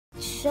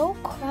So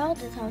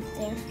crowded out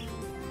there.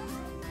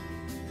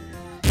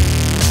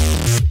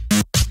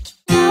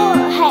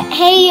 Oh,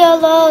 hey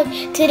YOLO!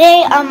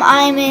 Today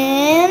I'm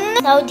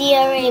in Saudi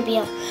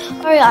Arabia.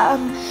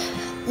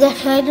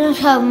 That I don't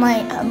have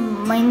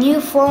my new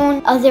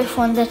phone, other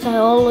phone that I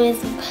always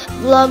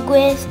vlog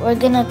with. We're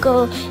gonna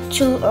go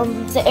to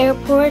the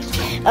airport.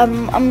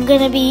 I'm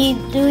gonna be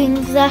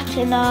doing that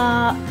in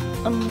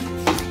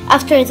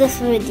after this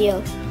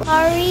video.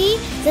 Sorry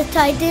that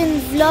I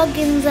didn't vlog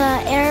in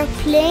the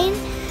airplane,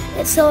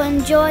 so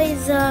enjoy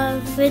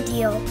the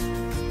video.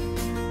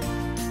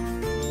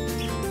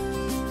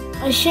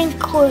 I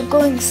think we're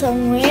going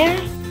somewhere.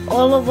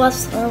 All of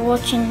us are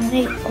watching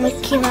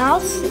Mickey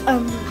Mouse.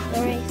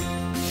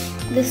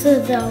 This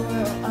is our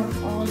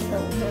all the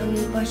where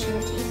we brush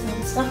our teeth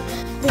and stuff.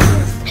 This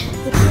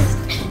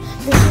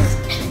is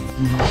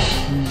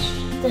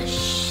the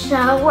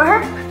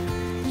shower.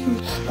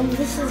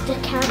 This is the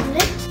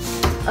cabinet.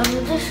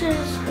 This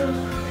is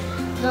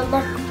the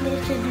lock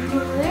plated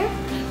mirror.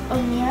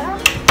 Yeah.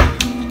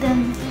 And then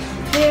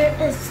here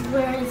is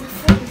where the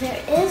food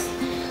there is.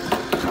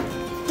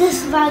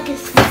 This bag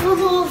is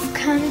full of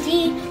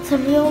candy,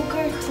 some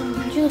yogurt, some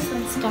juice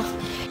and stuff.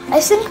 I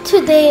think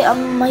today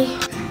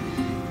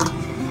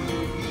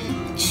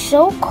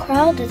so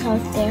crowded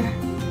out there.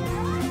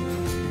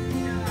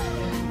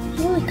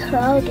 Really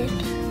crowded.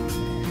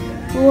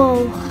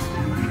 Whoa.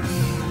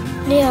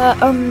 Yeah,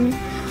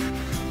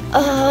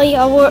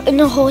 yeah, we're in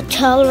a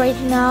hotel right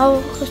now,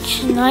 which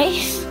is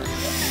nice.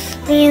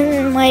 Me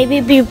and my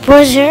baby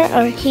brother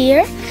are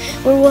here.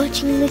 We're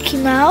watching Mickey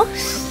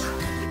Mouse.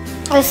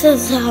 This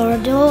is our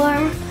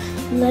door.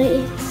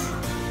 Lights.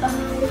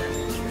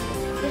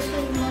 This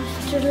is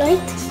master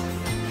light.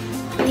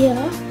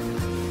 Yeah.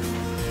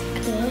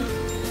 Okay.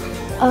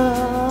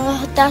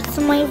 That's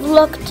my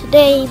vlog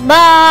today.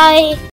 Bye.